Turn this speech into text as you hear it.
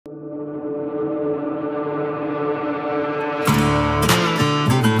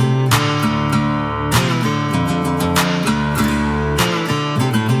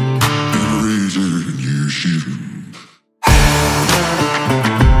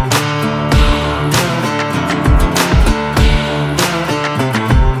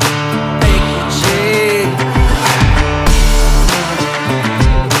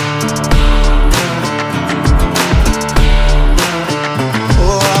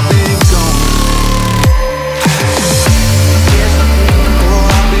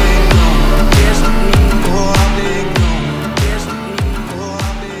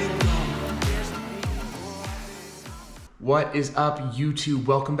What is up, YouTube?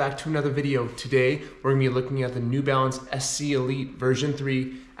 Welcome back to another video. Today, we're gonna be looking at the New Balance SC Elite version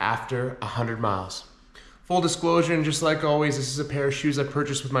 3 after 100 miles. Full disclosure, and just like always, this is a pair of shoes I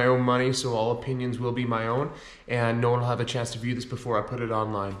purchased with my own money, so all opinions will be my own, and no one will have a chance to view this before I put it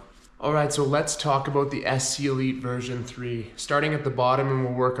online. All right, so let's talk about the SC Elite version 3. Starting at the bottom, and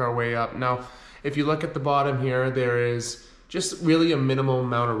we'll work our way up. Now, if you look at the bottom here, there is just really a minimal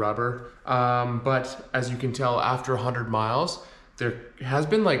amount of rubber, but as you can tell, after 100 miles, there has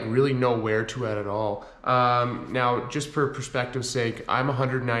been like really no wear to it at all. Now, just for perspective's sake, I'm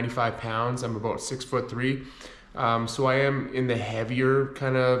 195 pounds, I'm about 6'3", so I am in the heavier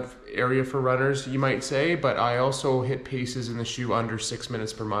kind of area for runners, you might say, but I also hit paces in the shoe under 6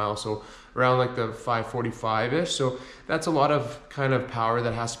 minutes per mile, so around like the 5:45-ish. So that's a lot of kind of power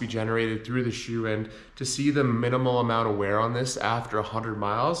that has to be generated through the shoe, and to see the minimal amount of wear on this after 100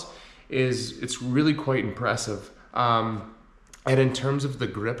 miles it's really quite impressive. And in terms of the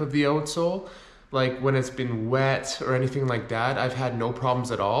grip of the outsole, like when it's been wet or anything like that, I've had no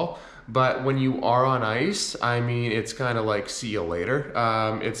problems at all. But when you are on ice, I mean, it's kind of like see you later.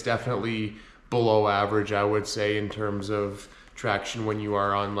 It's definitely below average, I would say, in terms of traction when you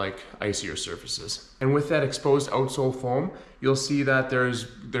are on like icier surfaces. And with that exposed outsole foam, you'll see that there's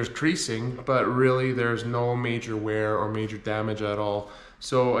creasing, but really there's no major wear or major damage at all.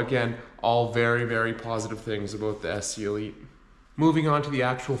 So again, all very, very positive things about the SC Elite. Moving on to the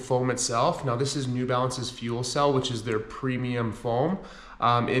actual foam itself. Now this is New Balance's Fuel Cell, which is their premium foam.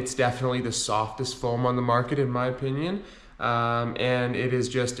 It's definitely the softest foam on the market in my opinion. And it is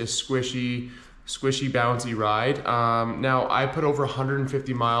just a squishy, bouncy ride. Now I put over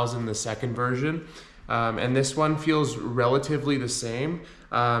 150 miles in the second version, and this one feels relatively the same,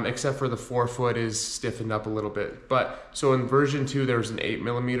 except for the forefoot is stiffened up a little bit. But so in version 2, there's an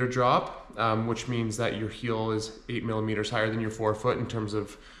 8mm drop, which means that your heel is 8mm higher than your forefoot in terms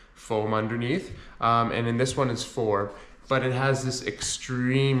of foam underneath. And in this one it's 4, but it has this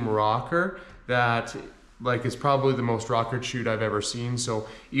extreme rocker that like it's probably the most rockered shoe I've ever seen. So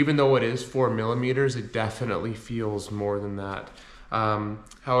even though it is 4mm, it definitely feels more than that.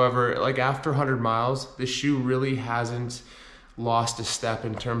 However, like after 100 miles, the shoe really hasn't lost a step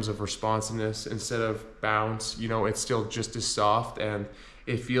in terms of responsiveness. Instead of bounce, you know, it's still just as soft, and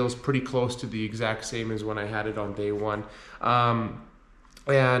it feels pretty close to the exact same as when I had it on day one.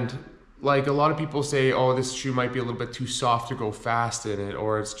 And like a lot of people say, oh, this shoe might be a little bit too soft to go fast in it,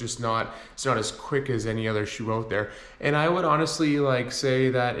 or it's not as quick as any other shoe out there. And I would honestly like say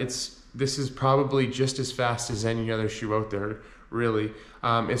that this is probably just as fast as any other shoe out there, really.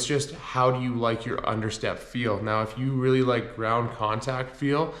 It's just how do you like your understep feel. Now, if you really like ground contact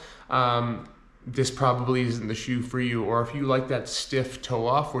feel, this probably isn't the shoe for you. Or if you like that stiff toe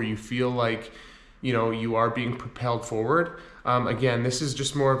off where you feel like, you know, you are being propelled forward. Again, this is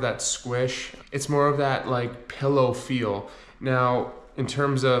just more of that squish. It's more of that like pillow feel. Now, in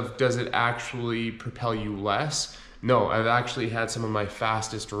terms of does it actually propel you less? No, I've actually had some of my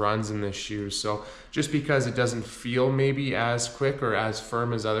fastest runs in this shoe. So just because it doesn't feel maybe as quick or as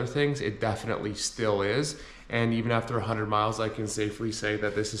firm as other things, it definitely still is. And even after 100 miles, I can safely say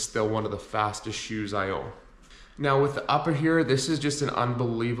that this is still one of the fastest shoes I own. Now with the upper here, this is just an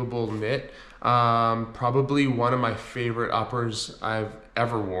unbelievable knit. Probably one of my favorite uppers I've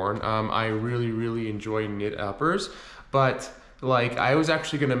ever worn. I really enjoy knit uppers, but like I was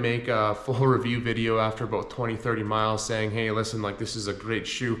actually gonna make a full review video after about 20-30 miles saying, hey, listen, like this is a great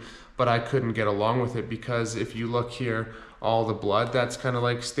shoe, but I couldn't get along with it because if you look here, all the blood that's kind of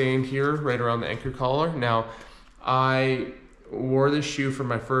like stained here right around the anchor collar. Now, I wore this shoe for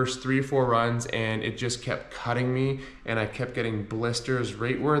my first 3 or 4 runs and it just kept cutting me, and I kept getting blisters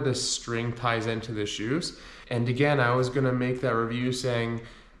right where this string ties into the shoes. And again, I was gonna make that review saying,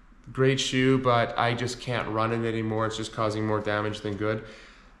 great shoe, but I just can't run it anymore. It's just causing more damage than good.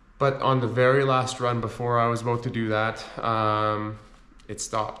 But on the very last run before I was about to do that, it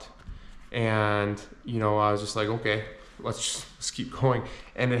stopped. And, you know, I was just like, okay, let's keep going.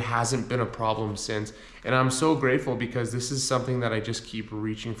 And it hasn't been a problem since. And I'm so grateful because this is something that I just keep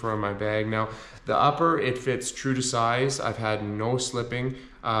reaching for in my bag. Now, the upper, it fits true to size. I've had no slipping,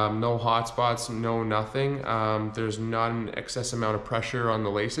 no hot spots, no nothing. There's not an excess amount of pressure on the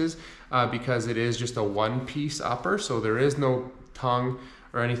laces because it is just a one-piece upper, so there is no tongue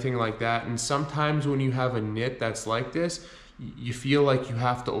or anything like that. And sometimes when you have a knit that's like this, you feel like you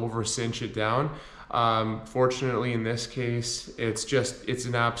have to over cinch it down. Fortunately, in this case, it's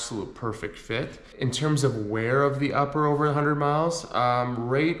an absolute perfect fit. In terms of wear of the upper over 100 miles,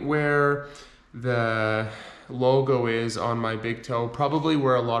 right where the logo is on my big toe, probably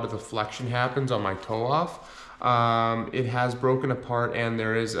where a lot of the flexion happens on my toe off, It has broken apart and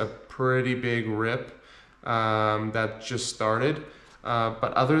there is a pretty big rip that just started.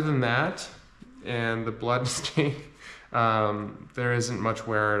 But other than that, and the blood stain, there isn't much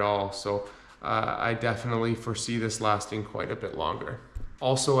wear at all. So I definitely foresee this lasting quite a bit longer.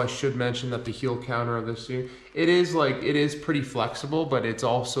 Also, I should mention that the heel counter of this shoe, it is pretty flexible, but it's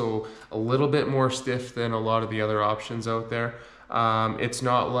also a little bit more stiff than a lot of the other options out there. It's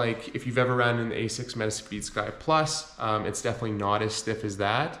not like, if you've ever ran in the ASICS Metaspeed Sky Plus, it's definitely not as stiff as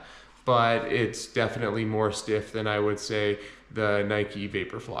that, but it's definitely more stiff than, I would say, the Nike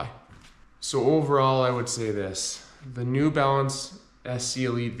Vaporfly. So overall, I would say this: the New Balance SC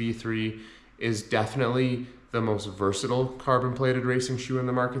Elite V3 is definitely the most versatile carbon plated racing shoe in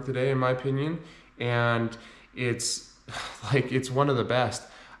the market today, in my opinion. And it's one of the best.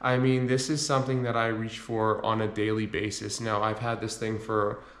 I mean, this is something that I reach for on a daily basis. Now, I've had this thing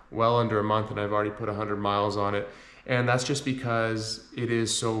for well under a month and I've already put 100 miles on it. And that's just because it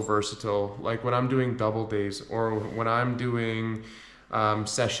is so versatile. Like when I'm doing double days, or when I'm doing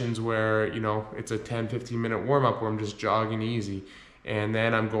sessions where, you know, it's a 10-15 minute warm up where I'm just jogging easy, and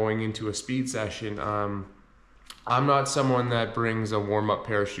then I'm going into a speed session. I'm not someone that brings a warm-up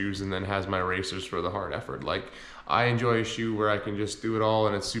pair of shoes and then has my racers for the hard effort. Like, I enjoy a shoe where I can just do it all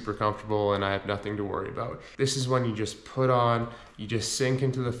and it's super comfortable and I have nothing to worry about. This is one you just put on, you just sink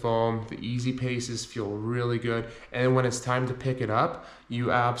into the foam, the easy paces feel really good, and when it's time to pick it up,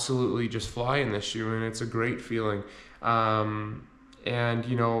 you absolutely just fly in this shoe, and it's a great feeling. And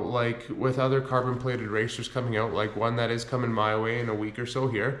you know, like with other carbon plated racers coming out, like one that is coming my way in a week or so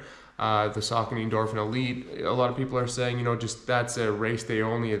here, the Saucony Endorphin Elite, a lot of people are saying, you know, just that's a race day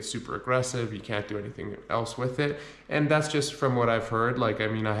only, it's super aggressive, you can't do anything else with it. And that's just from what I've heard. Like, I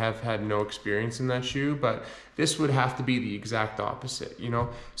mean, I have had no experience in that shoe, but this would have to be the exact opposite, you know?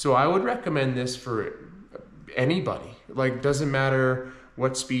 So I would recommend this for anybody. Like, doesn't matter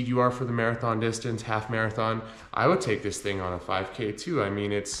what speed you are for the marathon distance, half marathon. I would take this thing on a 5K too. I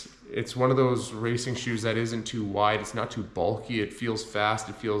mean, it's one of those racing shoes that isn't too wide, it's not too bulky, it feels fast,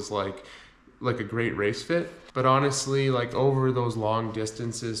 it feels like a great race fit. But honestly, like over those long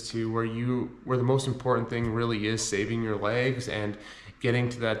distances too, where the most important thing really is saving your legs and getting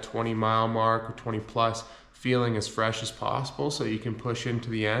to that 20-mile mark or 20 plus, feeling as fresh as possible so you can push into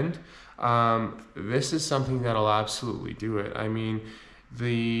the end. This is something that'll absolutely do it. I mean,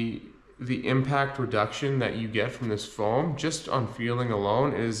 the impact reduction that you get from this foam just on feeling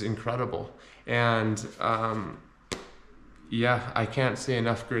alone is incredible. And yeah, I can't say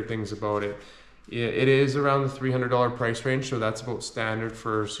enough great things about it. It is around the $300 price range, so that's about standard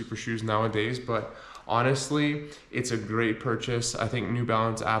for super shoes nowadays, but honestly, it's a great purchase. I think New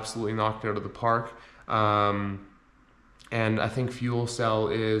Balance absolutely knocked it out of the park. And I think Fuel Cell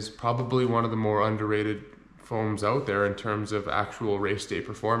is probably one of the more underrated foams out there in terms of actual race day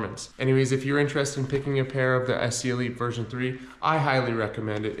performance. Anyways, if you're interested in picking a pair of the SC Elite version 3, I highly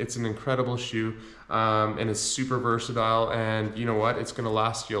recommend it. It's an incredible shoe, and it's super versatile, and you know what? It's gonna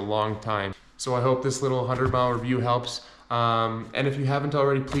last you a long time. So I hope this little 100-mile review helps. And if you haven't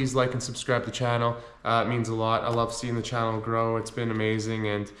already, please like and subscribe to the channel. It means a lot. I love seeing the channel grow. It's been amazing,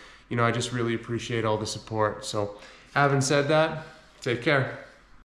 and you know, I just really appreciate all the support. So having said that, take care.